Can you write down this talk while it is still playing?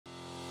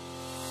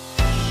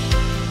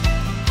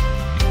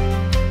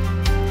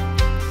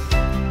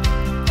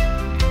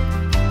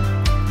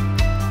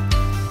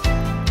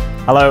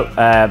Hello,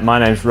 my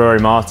name's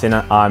Ruari Martin.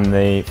 I'm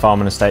the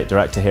Farm and Estate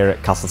Director here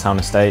at Castletown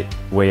Estate.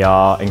 We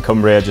are in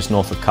Cumbria, just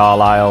north of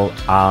Carlisle,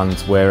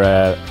 and we're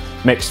a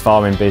mixed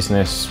farming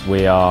business.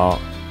 We are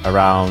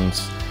around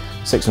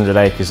 600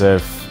 acres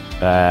of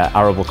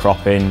arable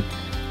cropping.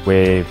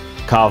 We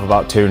calve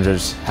about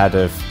 200 head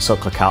of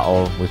suckler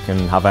cattle. We can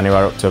have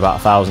anywhere up to about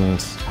 1,000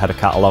 head of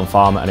cattle on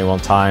farm at any one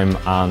time,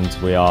 and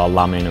we are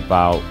lambing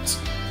about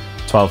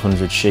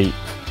 1,200 sheep,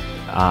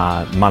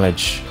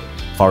 manage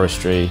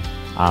forestry,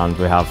 and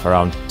we have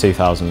around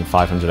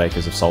 2,500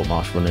 acres of salt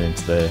marsh running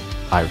into the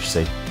Irish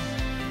Sea.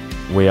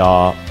 We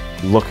are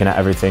looking at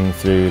everything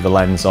through the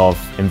lens of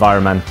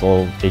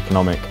environmental,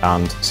 economic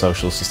and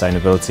social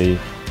sustainability,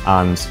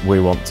 and we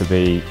want to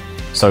be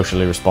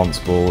socially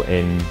responsible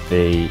in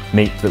the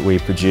meat that we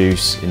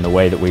produce, in the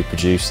way that we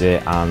produce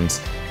it, and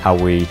how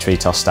we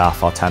treat our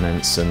staff, our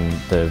tenants, and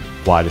the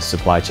wider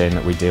supply chain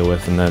that we deal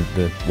with, and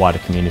the wider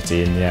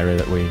community in the area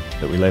that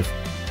we live.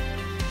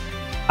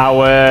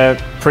 Our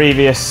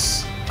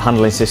previous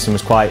handling system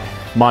was quite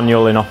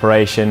manual in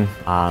operation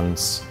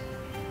and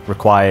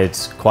required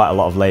quite a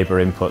lot of labour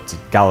input to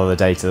gather the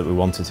data that we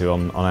wanted to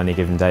on any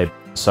given day.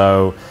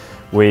 So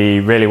we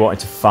really wanted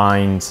to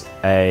find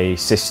a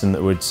system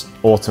that would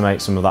automate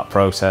some of that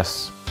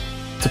process.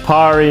 Te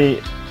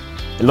Pari,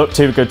 it looked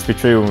too good to be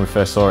true when we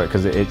first saw it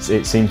because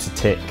it seemed to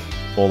tick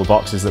all the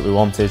boxes that we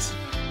wanted.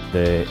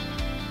 The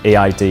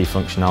EID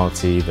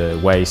functionality, the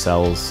weigh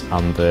cells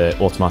and the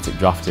automatic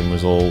drafting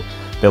was all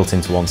built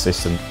into one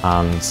system,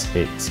 and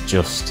it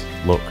just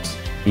looked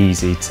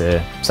easy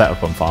to set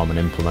up on farm and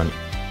implement.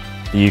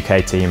 The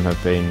UK team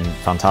have been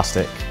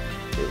fantastic.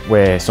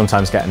 We're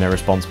sometimes getting a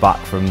response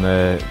back from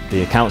the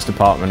accounts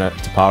department at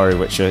Te Pari,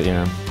 which are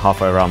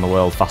halfway around the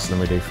world faster than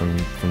we do from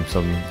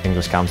some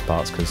English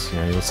counterparts, because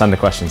you'll send a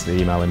question to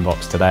the email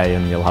inbox today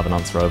and you'll have an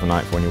answer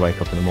overnight for when you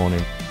wake up in the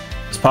morning.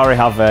 Te Pari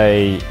have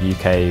a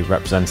UK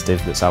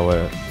representative that's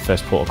our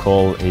first port of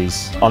call.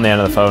 He's on the end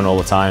of the phone all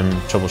the time,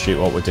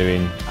 troubleshoot what we're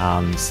doing,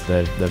 and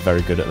they're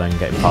very good at then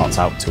getting parts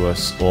out to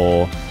us,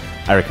 or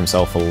Eric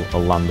himself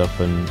will land up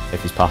and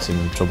if he's passing,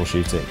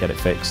 troubleshoot it, get it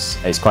fixed.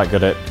 He's quite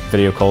good at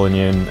video calling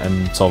you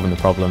and solving the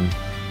problem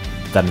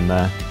then and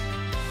there.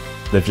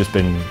 They've just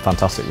been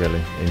fantastic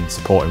really in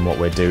supporting what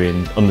we're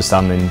doing,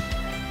 understanding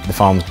the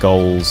farm's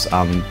goals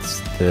and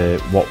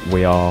what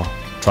we are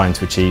trying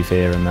to achieve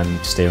here, and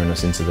then steering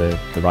us into the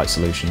right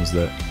solutions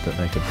that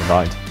they could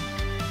provide.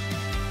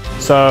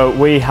 So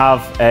we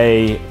have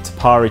a Te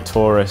Pari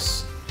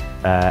Taurus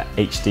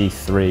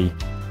HD3.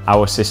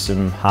 Our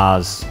system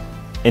has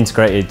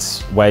integrated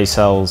weigh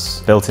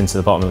cells built into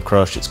the bottom of the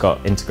crush. It's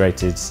got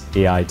integrated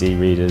EID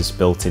readers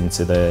built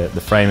into the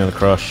frame of the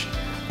crush.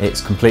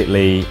 It's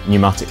completely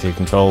pneumatically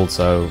controlled,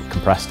 so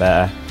compressed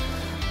air.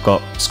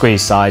 Got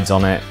squeeze sides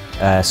on it,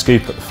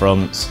 scoop at the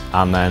front,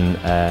 and then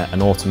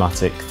an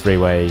automatic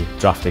three-way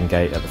drafting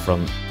gate at the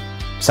front.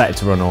 Set it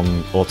to run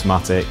on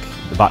automatic,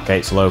 the back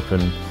gates will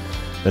open.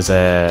 There's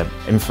an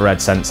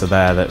infrared sensor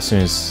there that as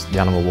soon as the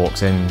animal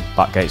walks in,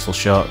 back gates will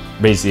shut,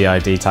 reads the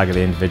EID tag of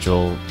the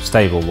individual,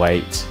 stable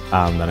weight,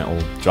 and then it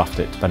will draft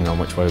it depending on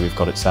which way we've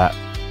got it set.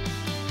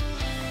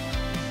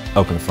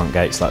 Open the front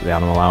gates, let the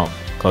animal out,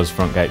 close the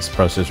front gates, the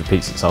process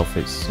repeats itself.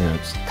 It's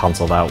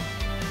cancelled out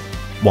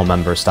one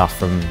member of staff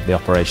from the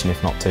operation,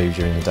 if not two,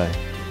 during the day.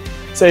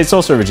 So it's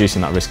also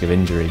reducing that risk of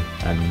injury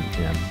and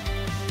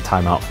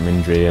time out from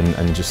injury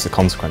and just the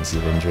consequences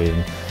of injury.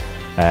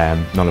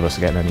 And none of us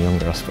are getting any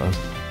younger, I suppose.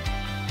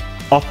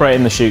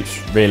 Operating the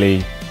chute's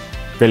really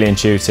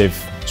intuitive,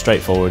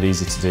 straightforward,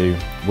 easy to do.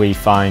 We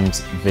find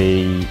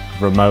the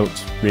remote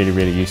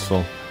really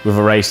useful. With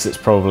a race that's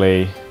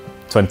probably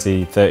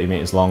 20-30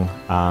 metres long,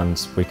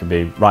 and we can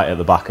be right at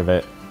the back of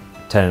it,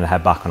 turning the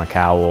head back on a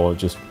cow or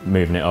just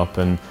moving it up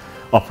and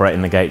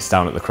operating the gates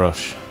down at the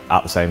crush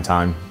at the same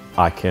time.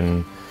 I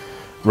can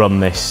run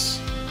this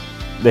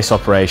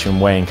operation,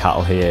 weighing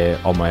cattle here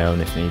on my own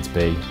if needs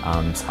be,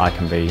 and I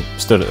can be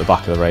stood at the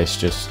back of the race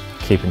just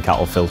keeping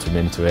cattle filtered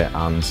into it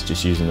and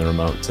just using the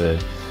remote to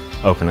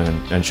open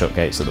and shut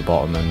gates at the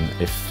bottom. And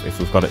if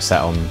we've got it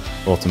set on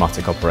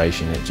automatic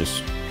operation,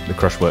 the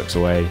crush works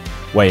away,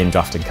 weighing,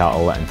 drafting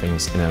cattle, letting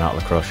things in and out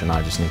of the crush, and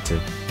I just need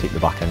to keep the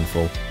back end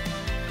full.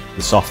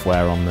 The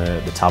software on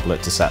the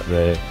tablet to set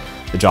the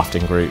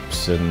drafting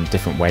groups and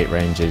different weight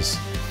ranges,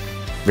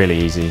 really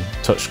easy,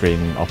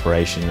 touchscreen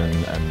operation,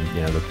 and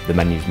the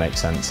menus make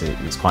sense.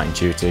 It's quite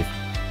intuitive.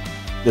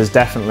 There's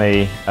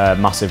definitely a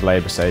massive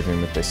labour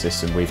saving with this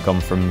system. We've gone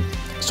from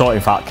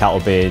sorting fat cattle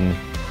being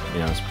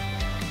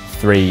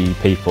 3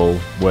 people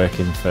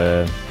working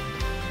for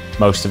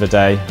most of a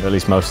day, or at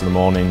least most of the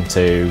morning,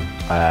 to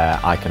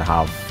I can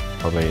have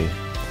probably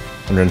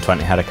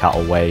 120 head of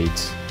cattle weighed,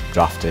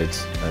 drafted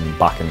and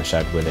back in the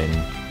shed within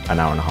an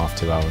hour and a half,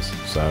 2 hours.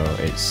 So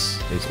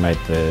it's made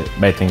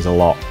things a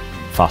lot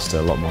faster,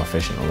 a lot more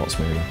efficient, a lot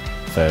smoother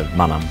for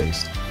man and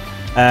beast.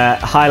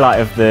 Highlight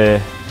of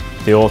the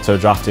auto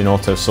drafting,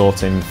 auto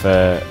sorting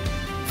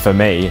for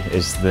me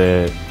is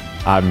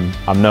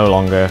I'm no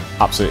longer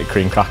absolutely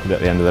cream crackered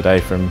at the end of the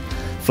day from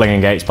flinging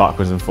gates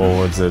backwards and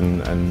forwards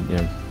and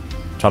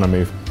trying to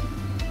move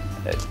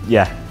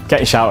yeah,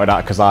 getting shouted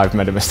at because I've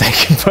made a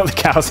mistake and put the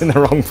cows in the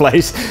wrong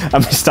place,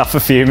 and my staff are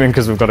fuming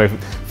because we've got to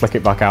flick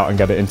it back out and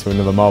get it into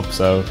another mob.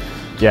 So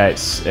yeah,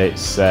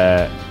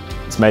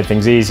 it's made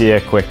things easier,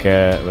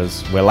 quicker.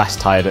 We're less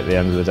tired at the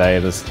end of the day.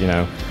 There's, you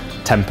know,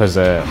 tempers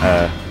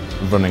are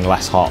running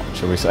less hot,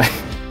 shall we say.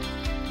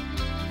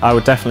 I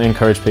would definitely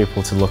encourage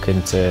people to look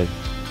into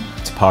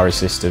Te Pari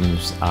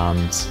systems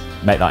and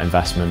make that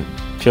investment,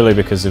 purely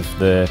because of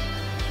the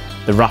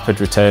rapid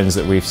returns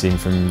that we've seen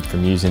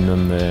from using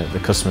them. The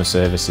customer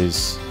service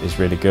is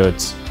really good.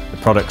 The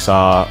products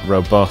are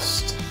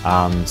robust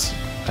and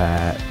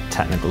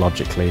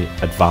technologically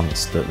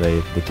advanced, that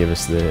they give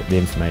us the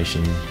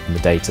information and the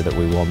data that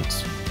we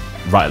want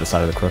right at the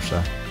side of the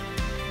crusher.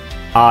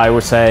 I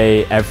would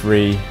say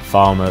every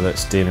farmer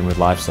that's dealing with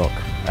livestock,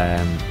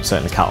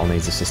 certainly cattle,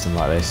 needs a system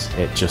like this.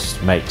 It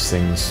just makes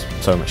things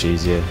so much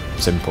easier,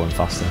 simple and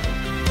faster.